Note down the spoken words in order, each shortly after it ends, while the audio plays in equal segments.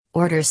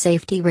Order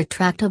safety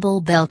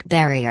retractable belt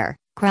barrier,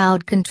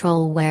 crowd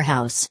control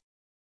warehouse.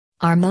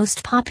 Our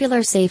most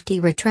popular safety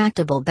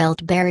retractable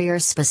belt barrier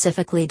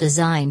specifically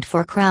designed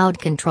for crowd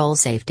control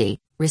safety,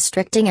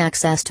 restricting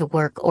access to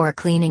work or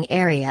cleaning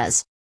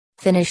areas.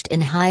 Finished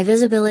in high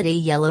visibility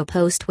yellow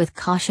post with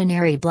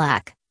cautionary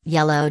black,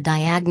 yellow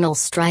diagonal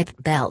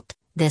striped belt,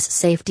 this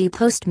safety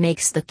post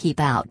makes the keep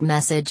out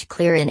message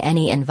clear in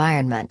any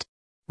environment.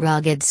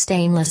 Rugged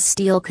stainless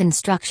steel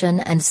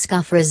construction and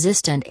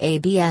scuff-resistant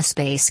ABS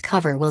base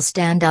cover will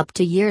stand up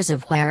to years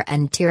of wear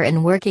and tear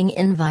in working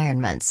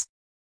environments.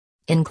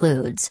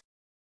 Includes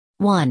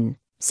 1.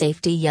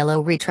 Safety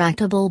yellow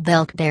retractable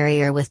belt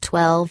barrier with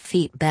 12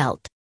 feet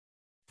belt.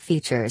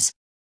 Features: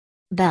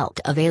 belt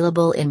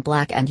available in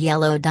black and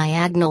yellow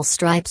diagonal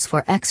stripes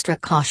for extra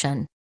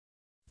caution.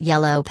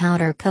 Yellow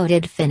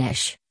powder-coated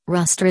finish,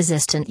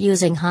 rust-resistant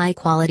using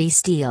high-quality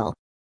steel.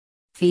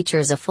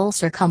 Features a full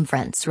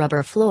circumference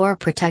rubber floor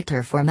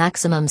protector for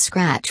maximum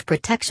scratch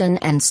protection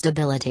and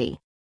stability.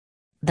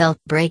 Belt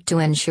brake to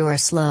ensure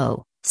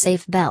slow,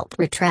 safe belt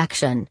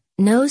retraction,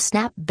 no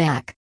snap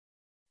back.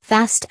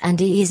 Fast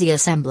and easy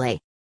assembly.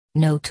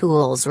 No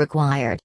tools required.